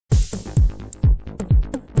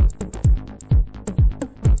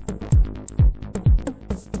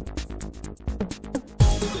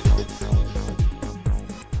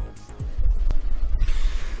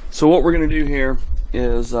So what we're going to do here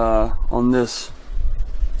is on this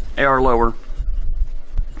AR lower,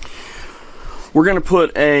 we're going to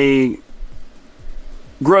put a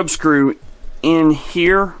grub screw in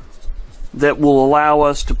here that will allow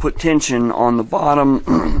us to put tension on the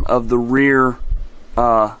bottom of the rear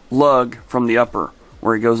lug from the upper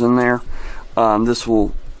where it goes in there. This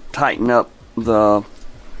will tighten up the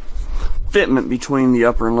fitment between the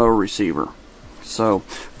upper and lower receiver. So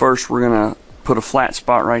first we're going to put a flat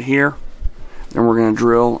spot right here, then we're going to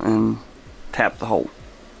drill and tap the hole.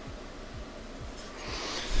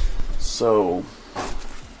 So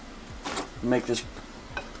make this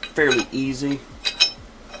fairly easy.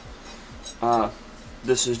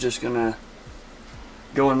 This is just going to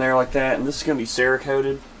go in there like that, and this is going to be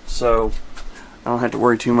Cerakoted, so I don't have to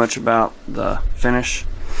worry too much about the finish.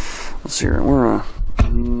 Let's see here, we're going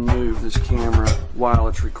to move this camera while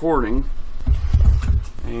it's recording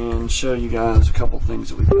and show you guys a couple things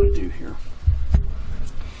that we've got to do here.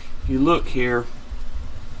 If you look here,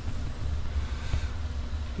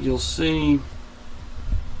 you'll see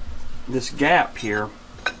this gap here.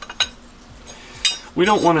 We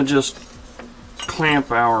don't want to just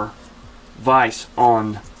clamp our vise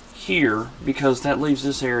on here because that leaves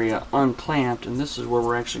this area unclamped, and this is where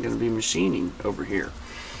we're actually going to be machining over here.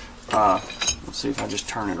 Let's see if I just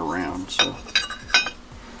turn it around so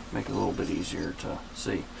make it a little bit easier to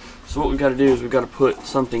see. So what we've got to do is we've got to put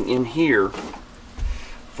something in here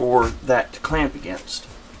for that to clamp against.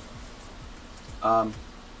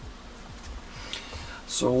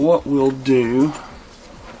 So what we'll do,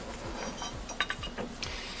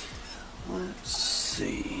 let's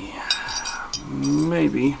see,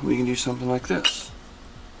 maybe we can do something like this.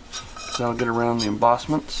 So I'll get around the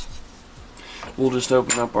embossments. We'll just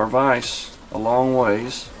open up our vise a long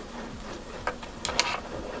ways.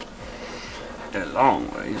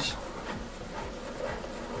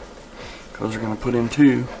 Because we're going to put in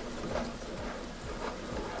two.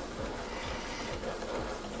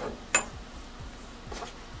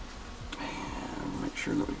 And make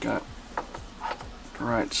sure that we got the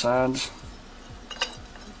right sides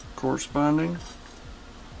corresponding.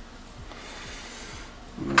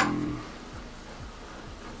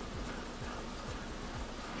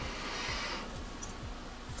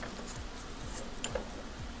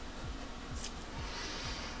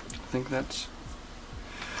 I think that's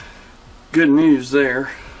good news there.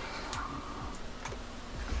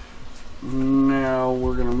 Now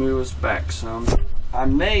we're going to move us back some. I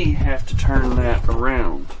may have to turn that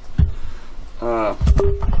around.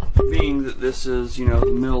 Being that this is, you know,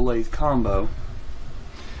 the mill lathe combo,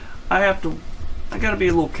 I got to be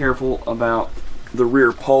a little careful about the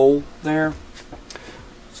rear pole there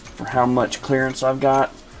for how much clearance I've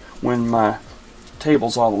got when my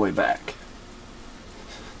table's all the way back.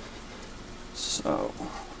 So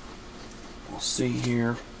we'll see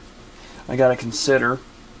here. I got to consider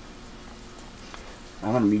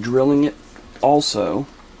I'm going to be drilling it also.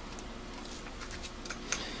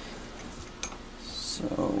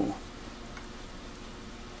 So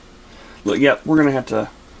look, yep, we're going to have to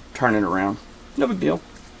turn it around. No big deal.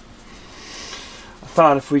 I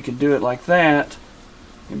thought if we could do it like that,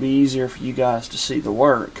 it'd be easier for you guys to see the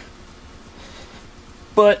work.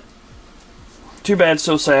 But too bad,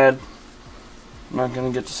 so sad. I'm not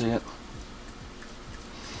going to get to see it.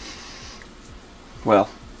 Well,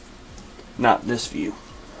 not this view.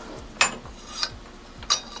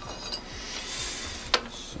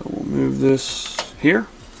 So we'll move this here.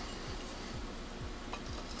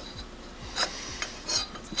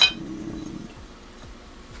 And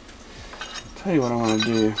tell you what I want to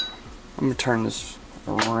do. I'm going to turn this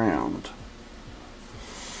around.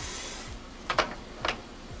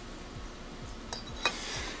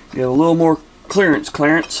 Get a little more clearance.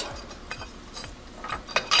 Clarence.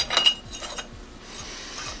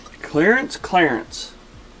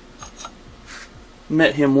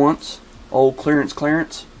 Met him once. Old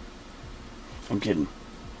Clarence. I'm kidding.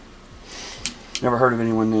 Never heard of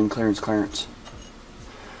anyone named Clarence.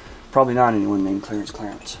 Probably not anyone named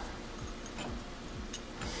Clarence.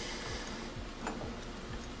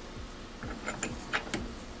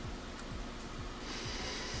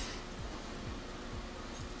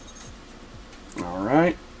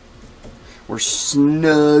 Alright. We're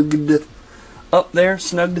snugged up there,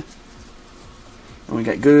 And we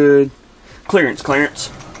got good clearance.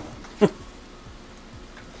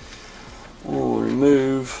 We'll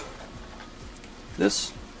remove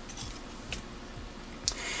this.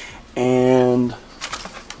 And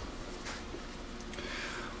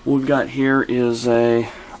what we've got here is a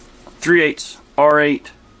 3/8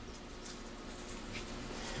 R8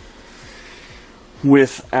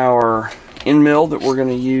 with our end mill that we're going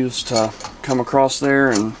to use to come across there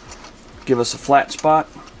and give us a flat spot.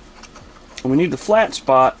 And we need the flat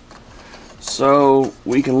spot so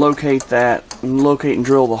we can locate and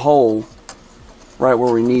drill the hole right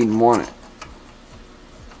where we need and want it.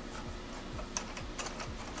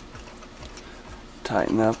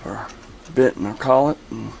 Tighten up our bit and our collet,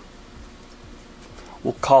 and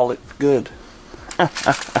we'll call it good.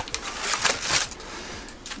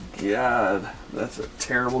 God, that's a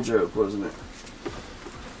terrible joke, wasn't it?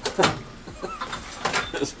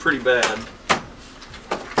 It's pretty bad.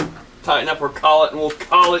 Tighten up our collet and we'll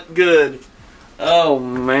call it good. Oh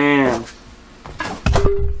man.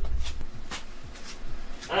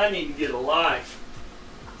 I need to get a life.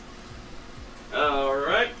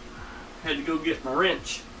 Alright. Had to go get my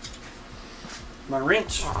wrench. My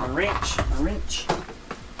wrench.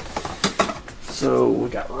 So we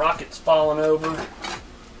got rockets falling over.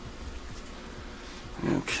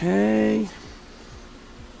 Okay.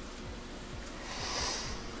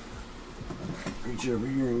 Reach over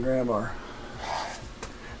here and grab our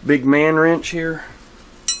big man wrench here.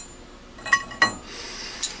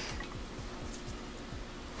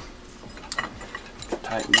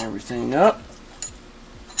 Tighten everything up.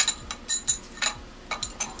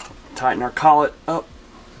 Tighten our collet up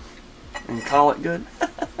and call it good.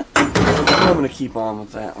 I'm going to keep on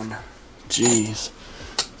with that one. Jeez,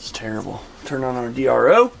 it's terrible. Turn on our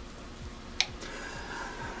DRO.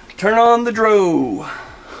 Turn on the DRO.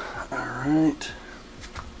 Alright.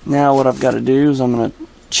 Now what I've got to do is I'm going to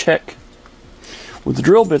check with the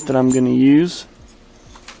drill bit that I'm going to use.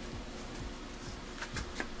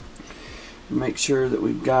 Make sure that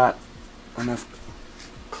we've got enough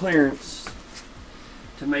clearance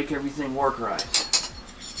to make everything work right.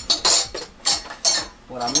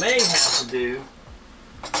 What I may have to do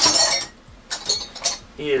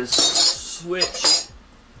is switch.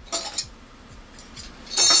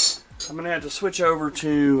 I'm going to have to switch over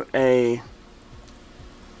to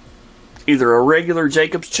either a regular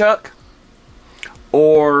Jacobs chuck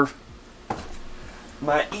or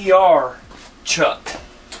my ER chuck.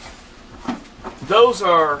 Those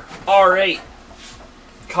are R8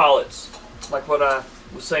 collets, like what I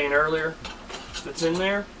was saying earlier that's in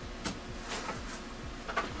there.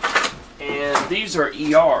 And these are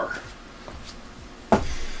ER,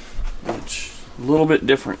 which is a little bit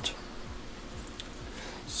different.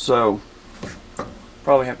 So,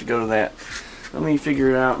 probably have to go to that. Let me figure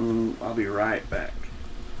it out and I'll be right back.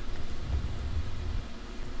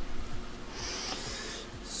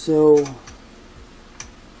 So,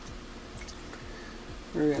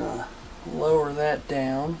 we're gonna lower that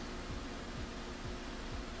down.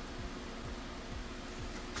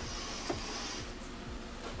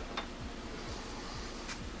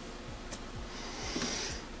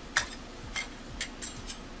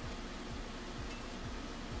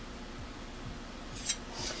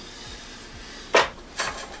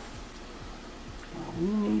 We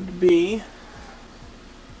need to be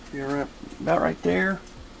about right there.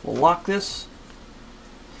 We'll lock this.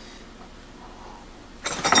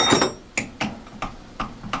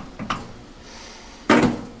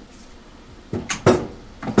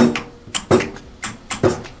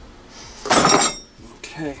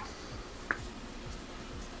 Okay.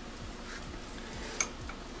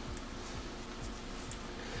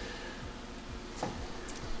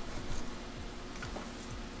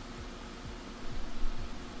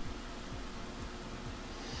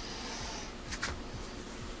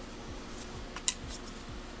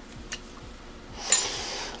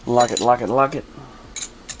 Lock it, lock it, lock it.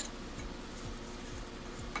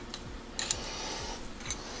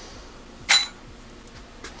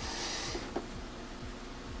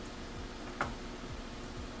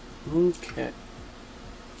 Okay.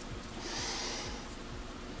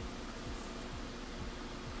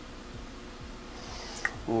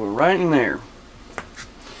 Well, we're right in there.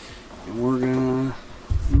 And we're gonna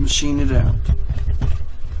machine it out.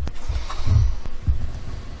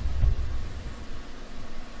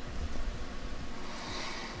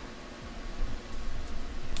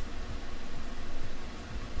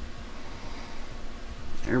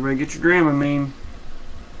 Everybody get your Dramamine.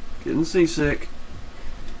 Getting seasick.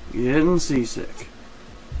 Getting seasick.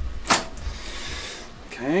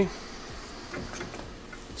 Okay.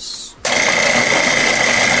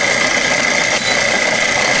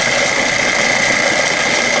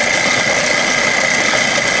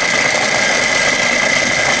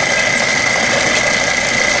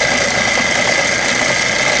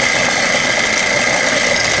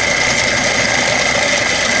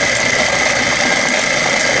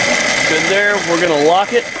 Good there. We're going to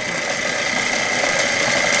lock it.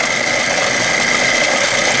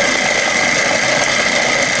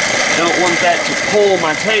 don't want that to pull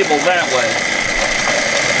my table that way.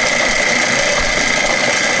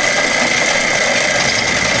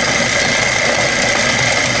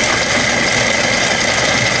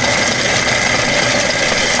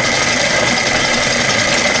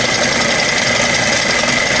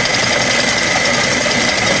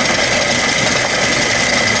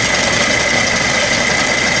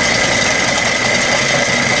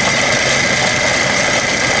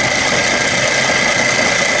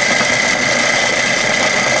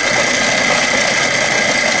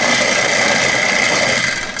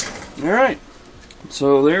 Alright,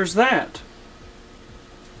 so there's that.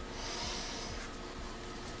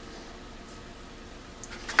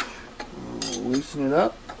 Loosen it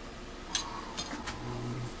up.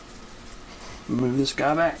 Move this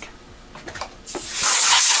guy back.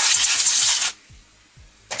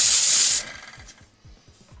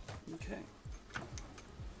 Okay.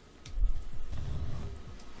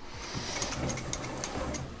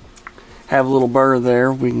 Have a little burr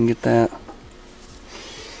there. We can get that.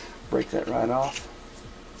 Break that right off.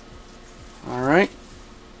 Alright.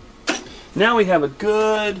 Now we have a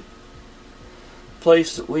good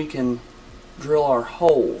place that we can drill our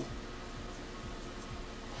hole.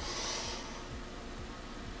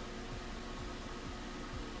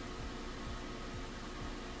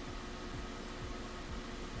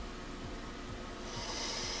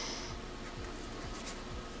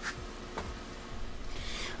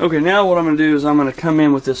 Okay, now what I'm going to do is I'm going to come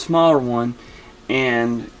in with this smaller one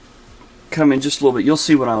and come in just a little bit. You'll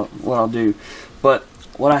see what I'll do. But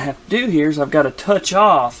what I have to do here is I've got to touch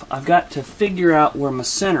off. I've got to figure out where my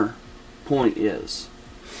center point is.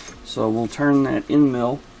 So we'll turn that end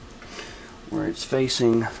mill where it's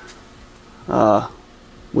facing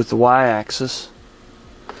with the y-axis,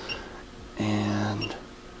 and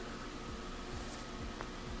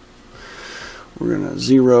we're going to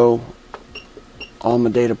zero all my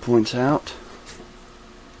data points out.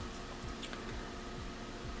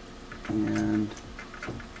 And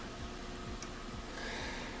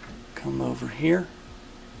come over here.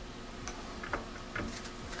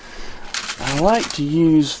 I like to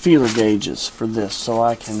use feeler gauges for this so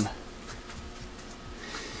I can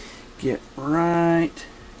get right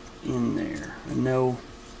in there. I know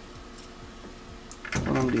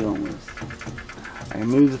what I'm dealing with. I can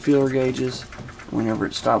move the feeler gauges. Whenever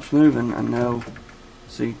it stops moving, I know,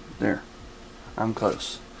 see, there, I'm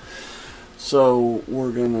close. So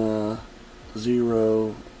we're gonna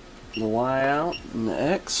zero the Y out and the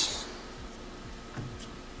X.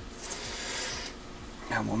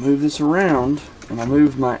 And we'll move this around, and I'll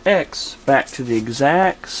move my X back to the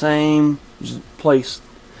exact same place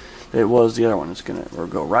that it was the other one. It's gonna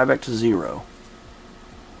go right back to 0.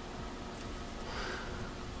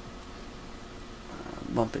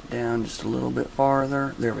 Bump it down just a little bit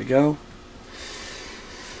farther. There we go.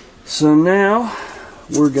 So now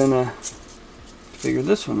we're gonna figure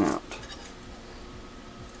this one out.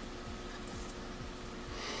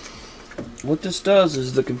 What this does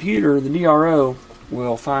is the computer, the DRO,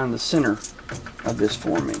 will find the center of this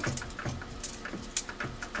for me.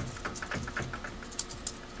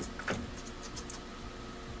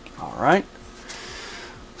 Alright.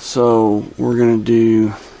 So we're gonna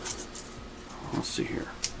do, let's see here.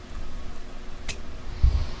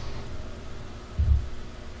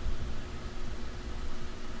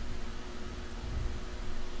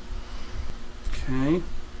 Okay.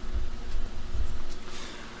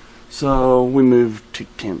 So we moved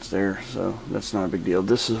 2/10 there, so that's not a big deal.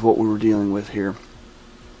 This is what we were dealing with here.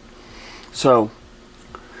 So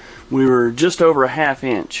we were just over a 1/2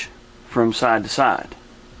 inch from side to side.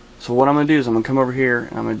 So what I'm going to do is I'm going to come over here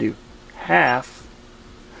and I'm going to do half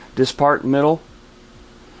this part middle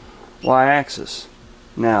y-axis.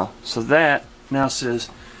 Now, so that now says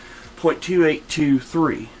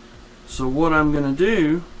 0.2823. So what I'm going to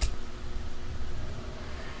do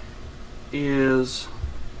is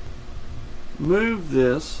move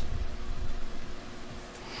this.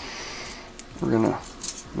 We're going to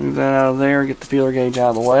move that out of there, get the feeler gauge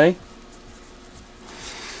out of the way.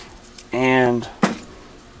 And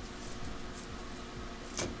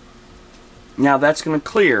now that's going to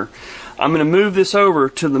clear. I'm going to move this over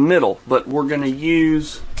to the middle, but we're going to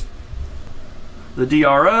use the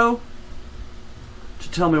DRO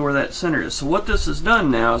to tell me where that center is. So what this has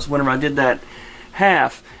done now is whenever I did that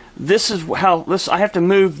half, this is how this, I have to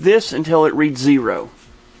move this until it reads 0.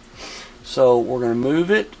 So we're going to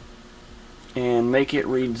move it and make it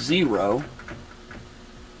read 0.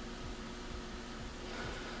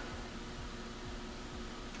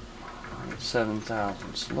 Right, 7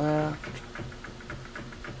 thousandths left.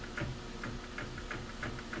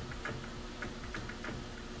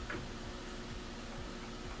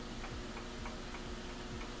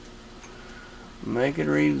 Make it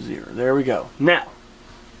read 0. There we go. Now,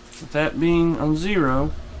 with that being on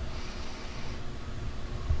 0,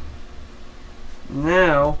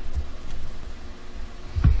 now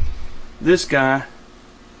this guy,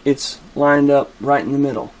 it's lined up right in the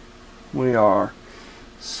middle. We are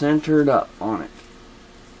centered up on it.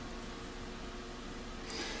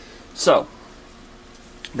 So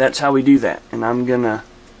that's how we do that, and I'm gonna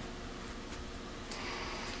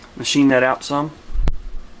machine that out some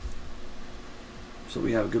so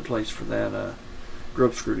we have a good place for that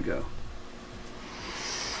grub screw to go.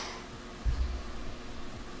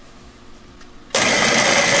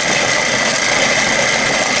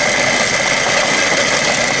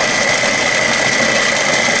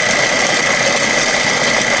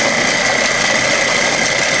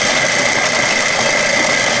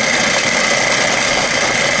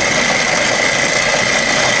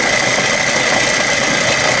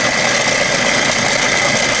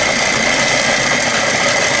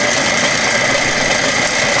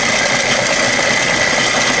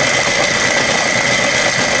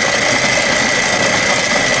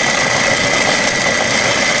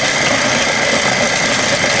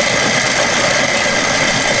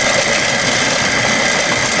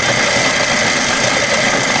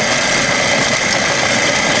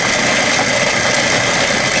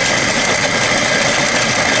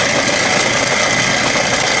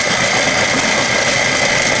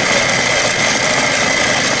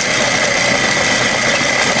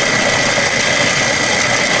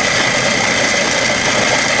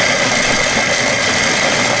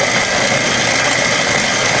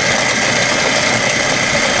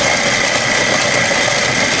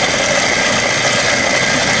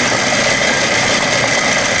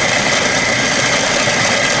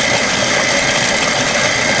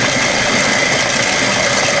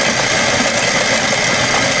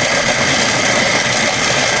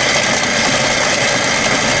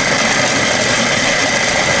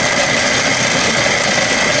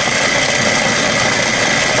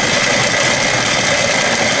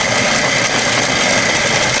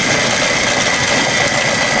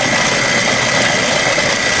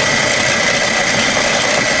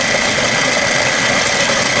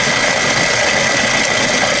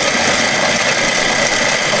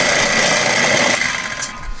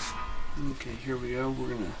 Okay, here we go. We're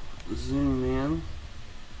going to zoom in.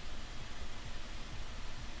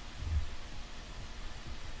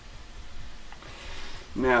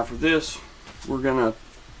 Now for this, we're going to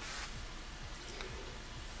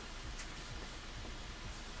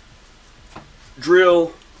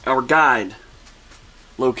drill our guide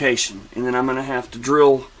location, and then I'm going to have to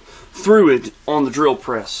drill through it on the drill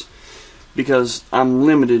press because I'm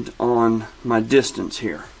limited on my distance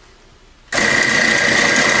here.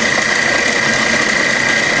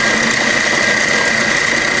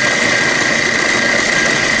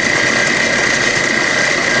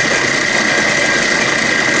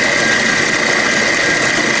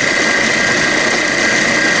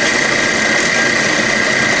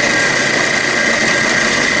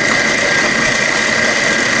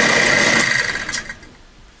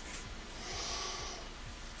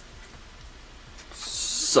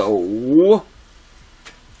 So,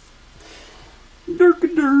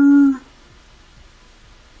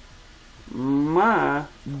 my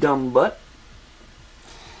dumb butt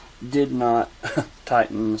did not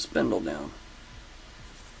tighten the spindle down,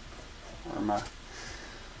 or my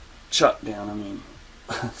chuck down, I mean.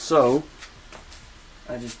 So,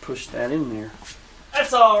 I just pushed that in there.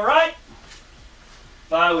 That's alright.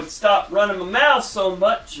 If I would stop running my mouth so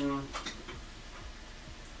much and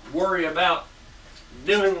worry about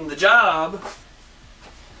doing the job,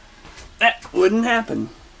 that wouldn't happen.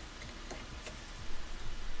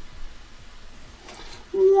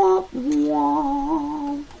 Womp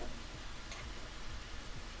womp.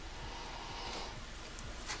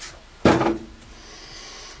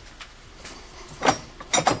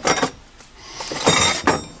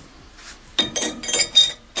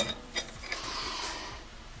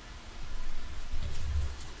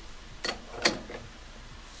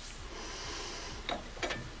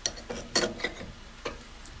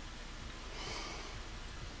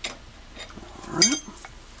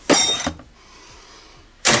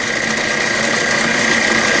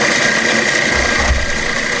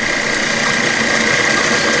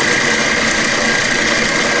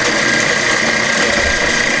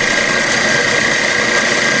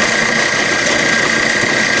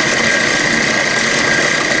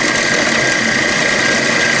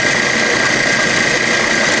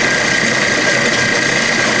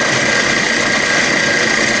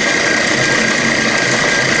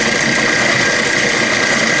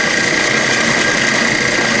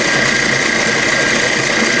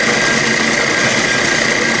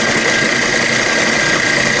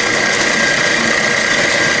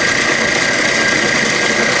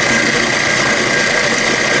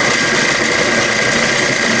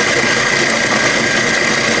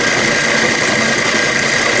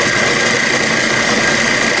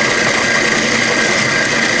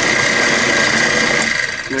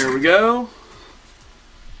 go.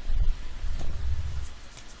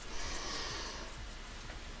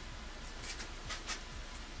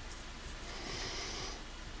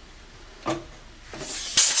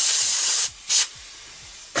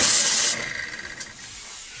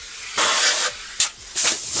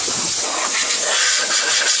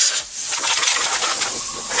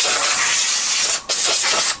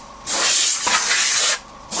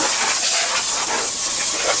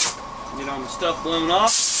 Get all the stuff blown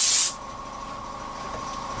off.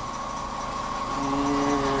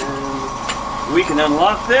 And we can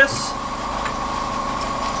unlock this.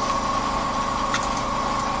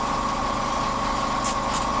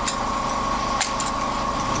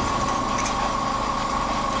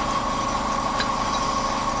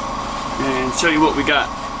 And show you what we got.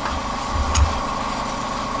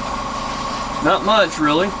 Not much,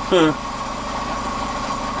 really.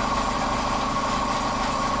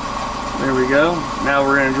 There we go. Now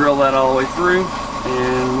we're going to drill that all the way through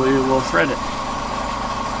and we will thread it.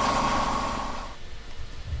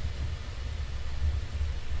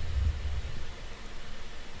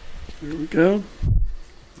 There we go.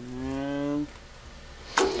 And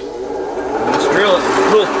let's drill it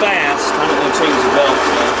a little fast. I don't want to change the belt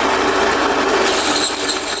though.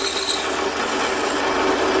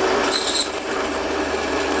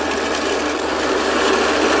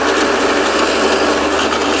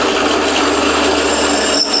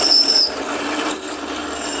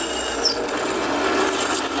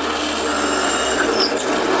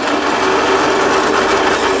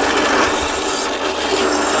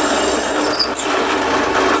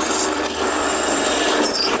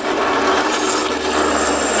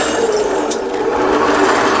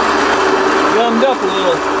 Up a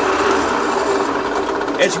little.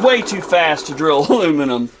 It's way too fast to drill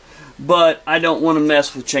aluminum, but I don't want to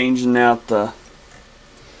mess with changing out the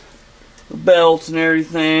belts and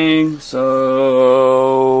everything,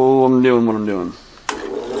 so I'm doing what I'm doing.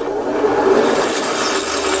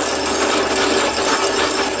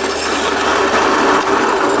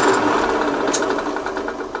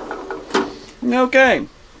 Okay,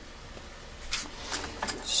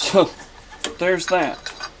 so there's that.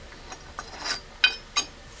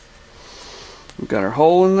 We've got our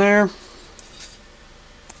hole in there.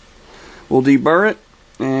 We'll deburr it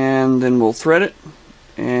and then we'll thread it,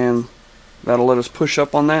 and that'll let us push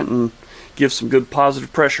up on that and give some good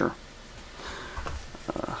positive pressure.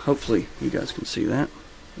 Hopefully you guys can see that.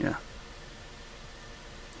 Yeah,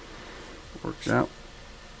 works out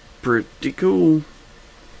pretty cool.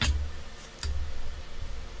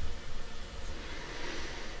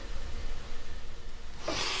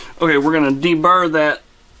 Okay, we're gonna deburr that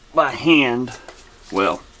by hand.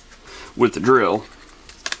 Well, with the drill.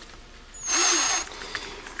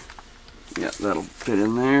 Yeah, that'll fit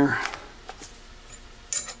in there.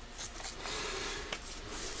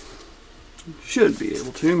 Should be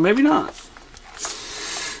able to, maybe not.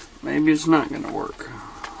 Maybe it's not going to work.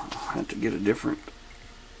 I'll have to get a different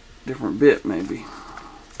bit maybe.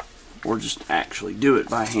 Or just actually do it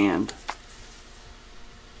by hand.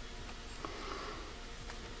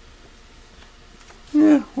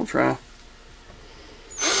 Yeah, we'll try.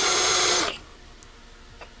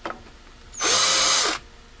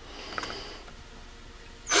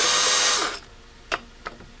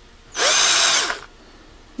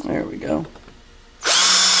 There we go.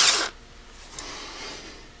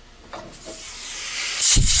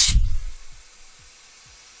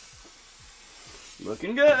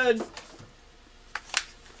 Looking good.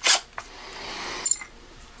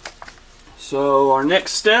 So our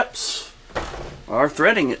next steps are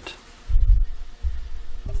threading it.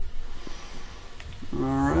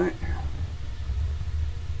 Alright.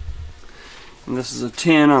 And this is a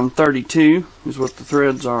 10/32 is what the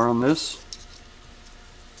threads are on this.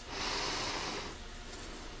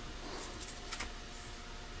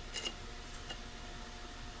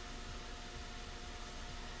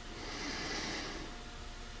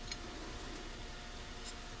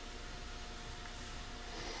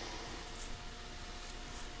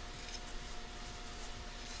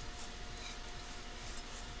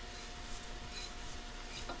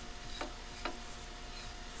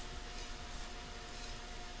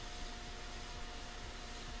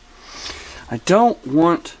 I don't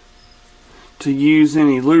want to use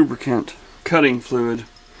any lubricant cutting fluid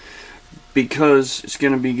because it's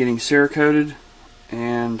going to be getting Cerakoted,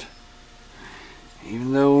 and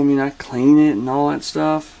even though I clean it and all that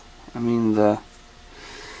stuff, the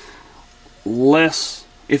less,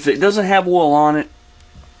 if it doesn't have oil on it,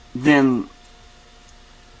 then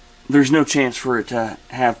there's no chance for it to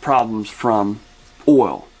have problems from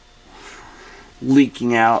oil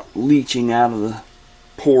leaching out of the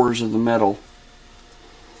pores of the metal.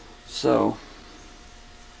 So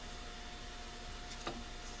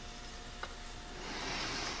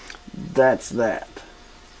that's that.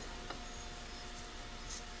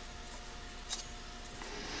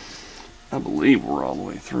 I believe we're all the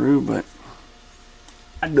way through, but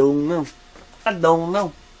I don't know. I don't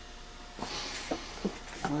know.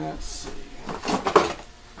 Let's see.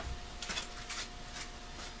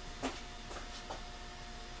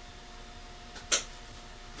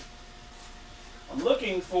 I'm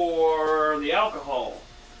looking for the alcohol.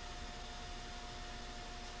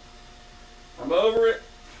 I'm over it.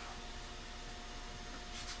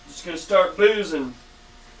 Just gonna start boozing.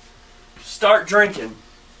 Start drinking.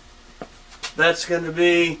 That's gonna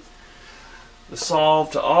be the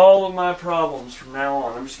solve to all of my problems from now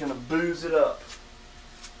on. I'm just gonna booze it up.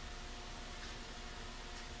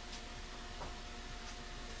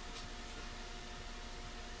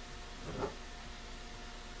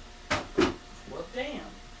 Well, damn.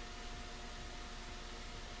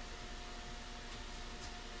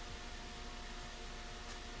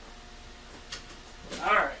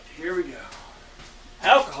 Alright, here we go.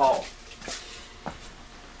 Alcohol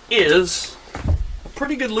is a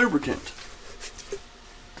pretty good lubricant.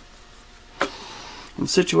 In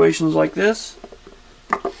situations like this,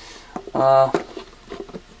 at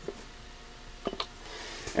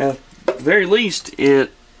the very least,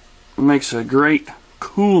 it makes a great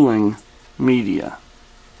cooling media.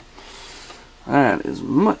 That is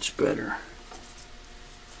much better.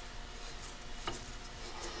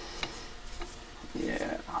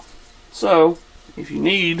 Yeah. So, if you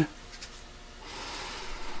need,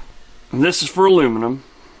 and this is for aluminum,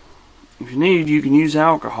 if you need, you can use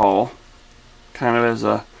alcohol kind of as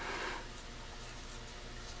a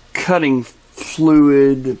cutting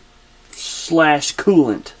fluid slash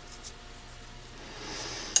coolant,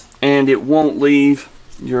 and it won't leave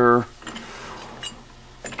your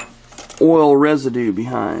oil residue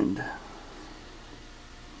behind.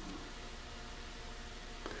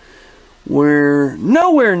 We're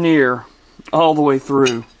nowhere near all the way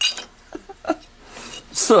through.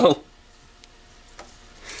 So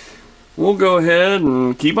we'll go ahead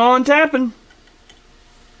and keep on tapping.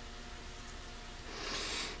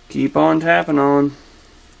 Keep on tapping on.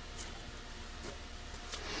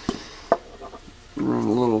 Run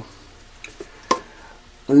a little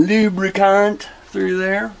lubricant through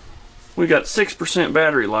there. We got 6%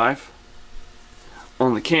 battery life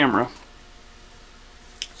on the camera,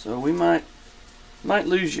 so we might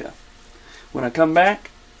lose you. When I come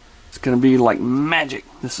back, it's gonna be like magic.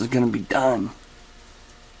 This is gonna be done,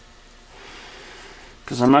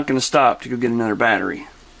 because I'm not gonna stop to go get another battery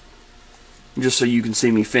just so you can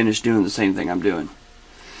see me finish doing the same thing I'm doing.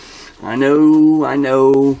 I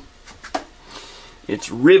know,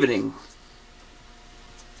 it's riveting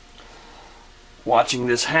watching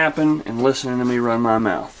this happen and listening to me run my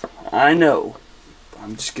mouth. I know.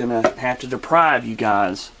 I'm just gonna have to deprive you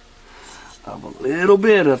guys of a little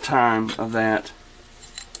bit of time of that.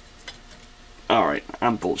 Alright,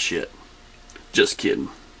 I'm full of shit. Just kidding.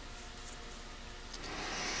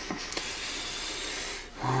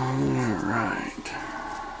 Alright.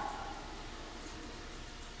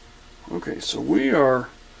 Okay, so we are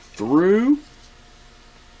through.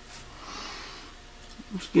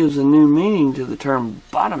 This gives a new meaning to the term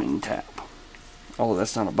bottoming tap. Although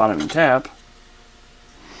that's not a bottoming tap.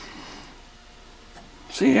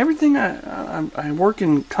 See, everything I work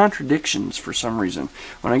in contradictions for some reason.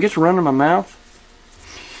 When I get to running my mouth,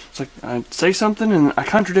 it's like I say something and I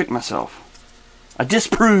contradict myself. I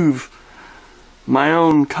disprove my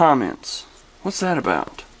own comments. What's that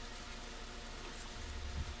about?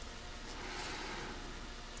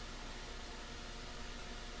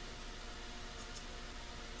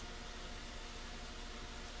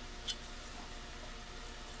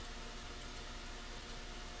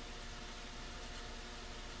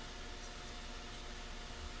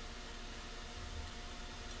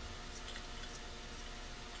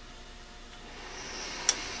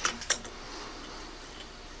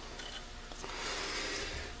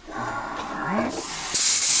 Alright.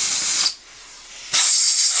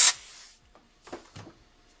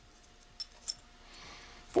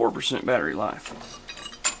 4% battery life.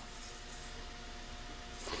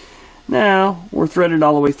 Now we're threaded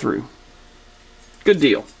all the way through. Good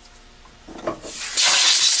deal.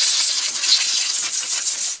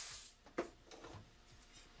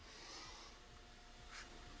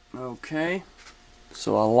 Okay,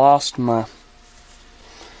 so I lost my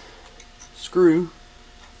screw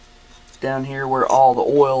down here where all the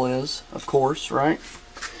oil is, of course, right?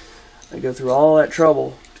 I go through all that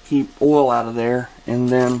trouble to keep oil out of there, and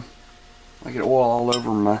then I get oil all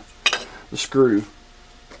over the screw.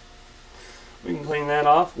 We can clean that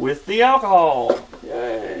off with the alcohol.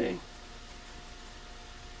 Yay!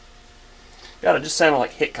 God, it just sounded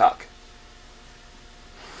like Hickok.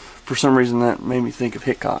 For some reason that made me think of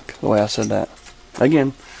Hickok, the way I said that.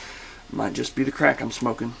 Again, might just be the crack I'm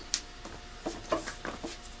smoking.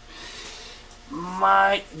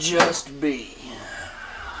 Might just be.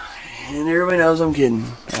 And everybody knows I'm kidding.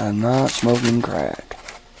 I'm not smoking crack.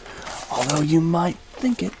 Although you might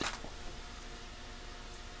think it.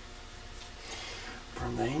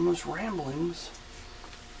 From the aimless ramblings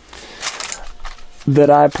that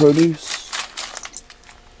I produce.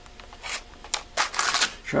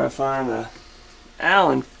 Try to find the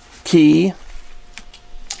Allen key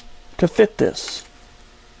to fit this.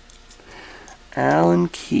 Allen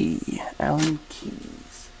key. Allen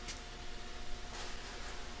keys.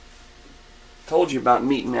 Told you about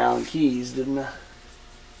meeting Allen Keys, didn't I?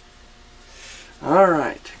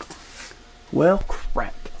 Alright. Well,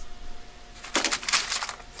 crap.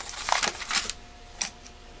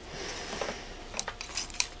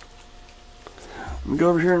 Let me go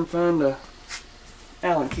over here and find a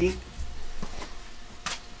Allen key.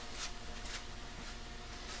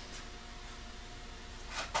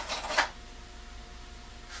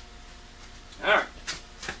 Alright.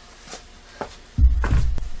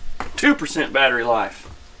 2% battery life.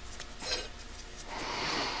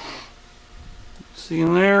 See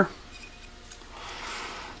in there?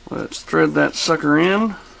 Let's thread that sucker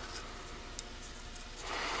in.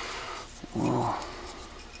 We'll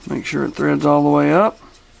make sure it threads all the way up.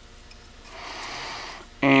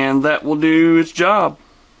 And that will do its job.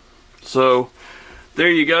 So there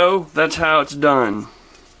you go. That's how it's done.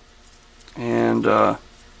 And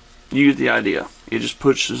you get the idea. It just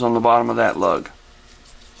pushes on the bottom of that lug.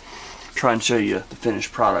 Try and show you the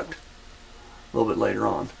finished product a little bit later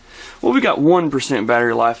on. Well, we got 1%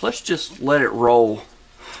 battery life. Let's just let it roll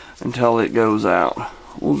until it goes out.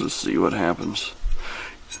 We'll just see what happens.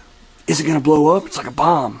 Is it going to blow up? It's like a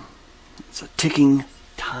bomb. It's a ticking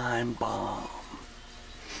time bomb.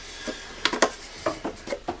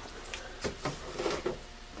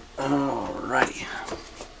 Alrighty.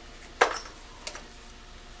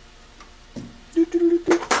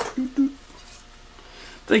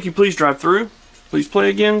 Thank you. Please drive through. Please play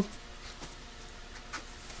again.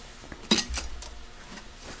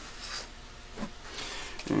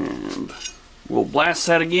 And we'll blast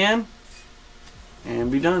that again and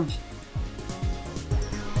be done.